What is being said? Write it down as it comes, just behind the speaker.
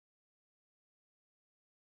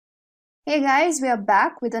Hey guys, we are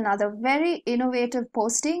back with another very innovative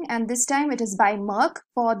posting, and this time it is by Merck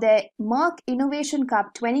for their Merck Innovation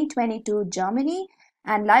Cup 2022 Germany,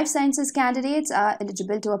 and life sciences candidates are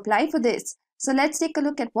eligible to apply for this. So let's take a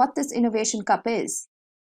look at what this Innovation Cup is.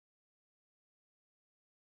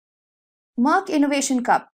 Merck Innovation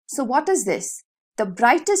Cup. So what is this? The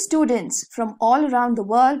brightest students from all around the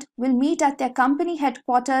world will meet at their company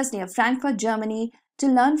headquarters near Frankfurt, Germany to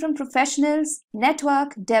learn from professionals,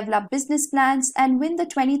 network, develop business plans, and win the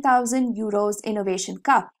 20,000 euros Innovation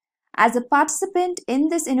Cup. As a participant in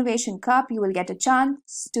this Innovation Cup, you will get a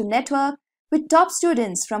chance to network with top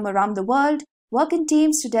students from around the world, work in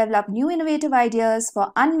teams to develop new innovative ideas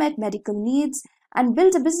for unmet medical needs, and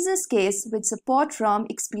build a business case with support from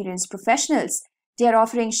experienced professionals. They are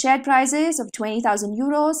offering shared prizes of 20,000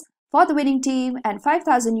 euros for the winning team and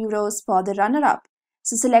 5,000 euros for the runner-up.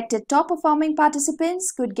 So selected top performing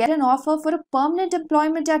participants could get an offer for a permanent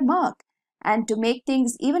employment at Merck. And to make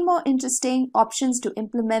things even more interesting, options to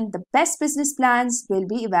implement the best business plans will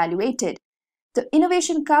be evaluated. The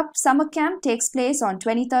Innovation Cup Summer Camp takes place on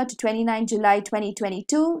 23rd to 29 July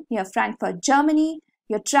 2022 near Frankfurt, Germany.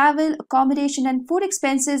 Your travel, accommodation and food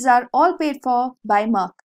expenses are all paid for by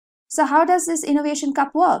Merck. So how does this Innovation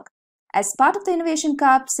Cup work? As part of the Innovation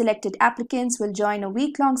Cup, selected applicants will join a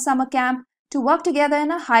week-long summer camp to work together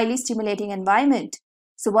in a highly stimulating environment.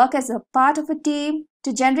 So work as a part of a team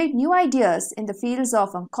to generate new ideas in the fields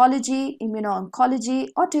of oncology, immuno-oncology,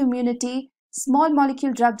 autoimmunity, small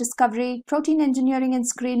molecule drug discovery, protein engineering and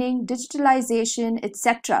screening, digitalization,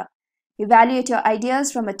 etc. Evaluate your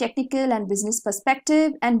ideas from a technical and business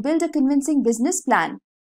perspective and build a convincing business plan.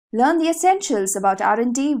 Learn the essentials about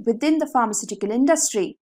R&D within the pharmaceutical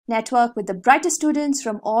industry. Network with the brightest students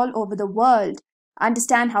from all over the world.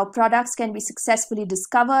 Understand how products can be successfully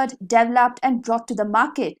discovered, developed, and brought to the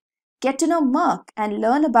market. Get to know Merck and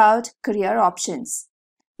learn about career options.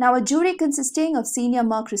 Now, a jury consisting of senior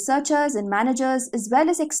Merck researchers and managers as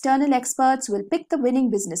well as external experts will pick the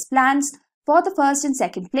winning business plans for the first and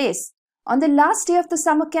second place. On the last day of the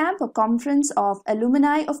summer camp, a conference of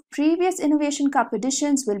alumni of previous Innovation Cup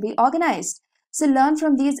editions will be organized. So learn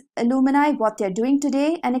from these alumni what they are doing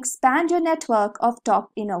today and expand your network of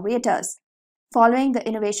top innovators. Following the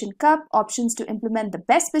Innovation Cup, options to implement the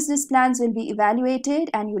best business plans will be evaluated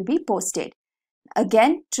and will be posted.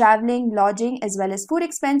 Again, traveling, lodging as well as food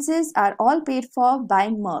expenses are all paid for by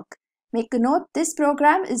Merck. Make a note, this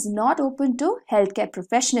program is not open to healthcare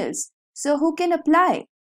professionals. So who can apply?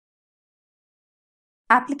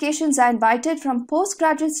 Applications are invited from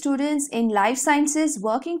postgraduate students in life sciences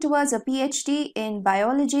working towards a PhD in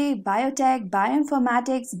biology, biotech,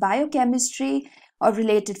 bioinformatics, biochemistry, or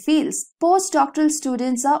related fields. Postdoctoral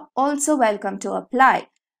students are also welcome to apply.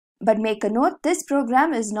 But make a note, this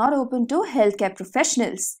program is not open to healthcare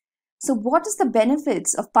professionals. So what is the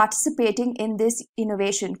benefits of participating in this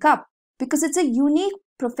Innovation Cup? Because it's a unique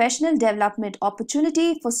professional development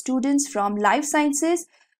opportunity for students from life sciences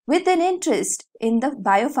with an interest in the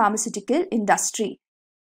biopharmaceutical industry.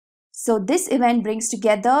 So this event brings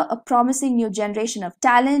together a promising new generation of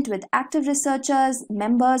talent with active researchers,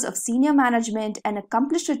 members of senior management and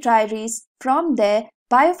accomplished retirees from their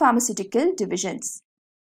biopharmaceutical divisions.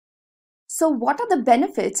 So what are the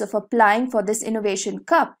benefits of applying for this Innovation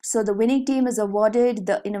Cup? So the winning team is awarded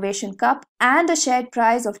the Innovation Cup and a shared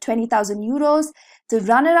prize of 20,000 euros. The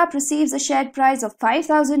runner-up receives a shared prize of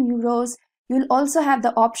 5,000 euros. You'll also have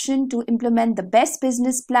the option to implement the best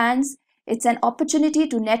business plans. It's an opportunity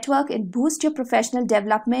to network and boost your professional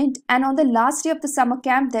development. And on the last day of the summer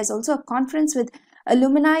camp, there's also a conference with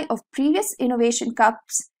alumni of previous Innovation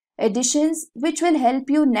Cups editions, which will help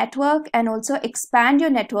you network and also expand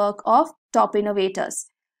your network of top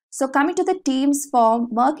innovators. So coming to the teams for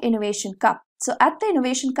Merck Innovation Cup. So at the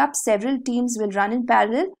Innovation Cup, several teams will run in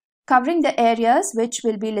parallel, covering the areas which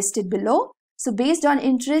will be listed below. So based on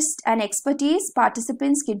interest and expertise,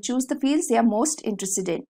 participants can choose the fields they are most interested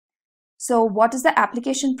in. So what is the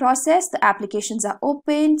application process? The applications are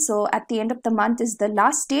open. So at the end of the month is the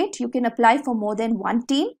last date. You can apply for more than one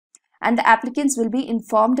team and the applicants will be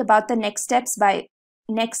informed about the next steps by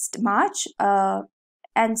next March.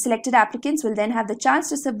 And selected applicants will then have the chance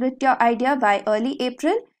to submit your idea by early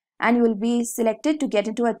April and you will be selected to get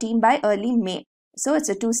into a team by early May. So it's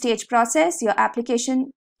a two-stage process. Your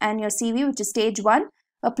application and your CV, which is stage 1.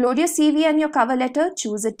 Upload your CV and your cover letter,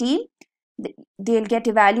 choose a team. They'll get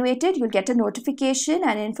evaluated. You'll get a notification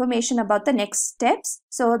and information about the next steps.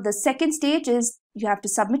 So the second stage is you have to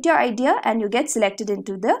submit your idea and you get selected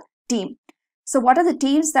into the team. So what are the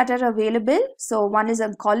teams that are available? So one is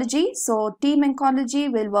oncology. So team oncology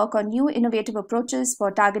will work on new innovative approaches for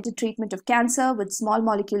targeted treatment of cancer with small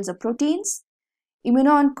molecules or proteins.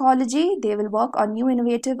 Immuno-oncology, they will work on new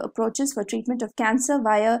innovative approaches for treatment of cancer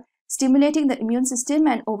via stimulating the immune system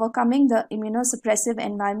and overcoming the immunosuppressive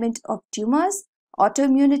environment of tumors.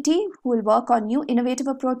 Autoimmunity, who will work on new innovative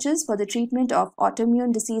approaches for the treatment of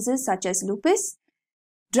autoimmune diseases such as lupus.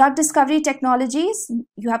 Drug discovery technologies,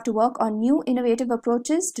 you have to work on new innovative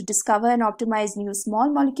approaches to discover and optimize new small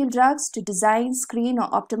molecule drugs, to design, screen, or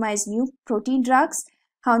optimize new protein drugs,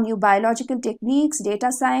 how new biological techniques,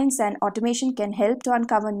 data science, and automation can help to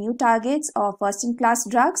uncover new targets or first-in-class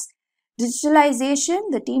drugs. Digitalization,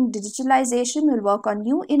 the team digitalization will work on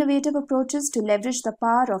new innovative approaches to leverage the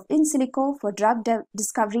power of in silico for drug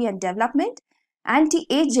discovery and development.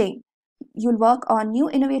 Anti-aging, you'll work on new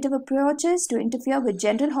innovative approaches to interfere with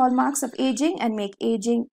general hallmarks of aging and make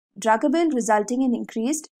aging druggable, resulting in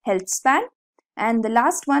increased health span. And the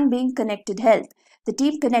last one being connected health. The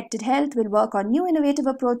team Connected Health will work on new innovative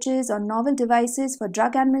approaches on novel devices for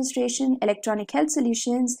drug administration, electronic health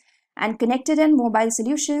solutions, and connected and mobile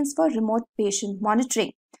solutions for remote patient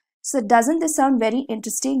monitoring. So doesn't this sound very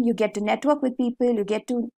interesting? You get to network with people, you get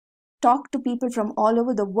to talk to people from all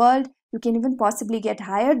over the world. You can even possibly get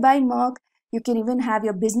hired by Merck. You can even have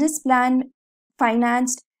your business plan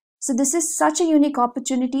financed. So this is such a unique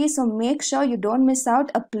opportunity. So make sure you don't miss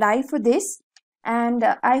out. Apply for this. And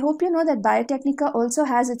I hope you know that Biotechnica also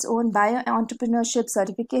has its own bio-entrepreneurship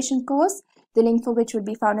certification course, the link for which will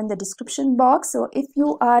be found in the description box. So if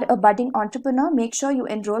you are a budding entrepreneur, make sure you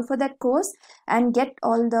enroll for that course and get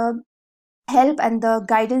all the help and the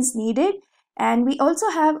guidance needed. And we also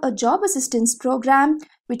have a job assistance program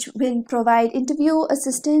which will provide interview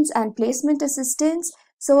assistance and placement assistance.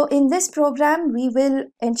 So in this program, we will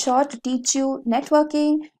ensure to teach you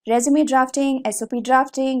networking, resume drafting, SOP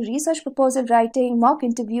drafting, research proposal writing, mock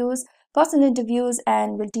interviews, personal interviews,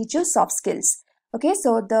 and we'll teach you soft skills. Okay,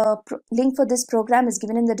 so the link for this program is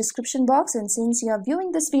given in the description box. And since you are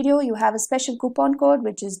viewing this video, you have a special coupon code,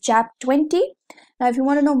 which is JAP20. Now, if you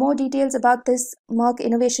want to know more details about this Merck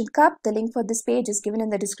Innovation Cup, the link for this page is given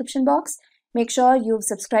in the description box. Make sure you've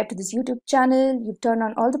subscribed to this YouTube channel, you've turned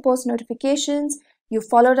on all the post notifications, you've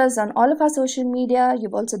followed us on all of our social media,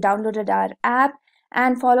 you've also downloaded our app,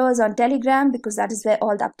 and follow us on Telegram because that is where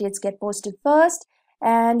all the updates get posted first.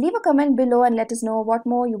 And leave a comment below and let us know what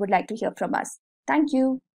more you would like to hear from us. Thank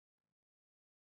you.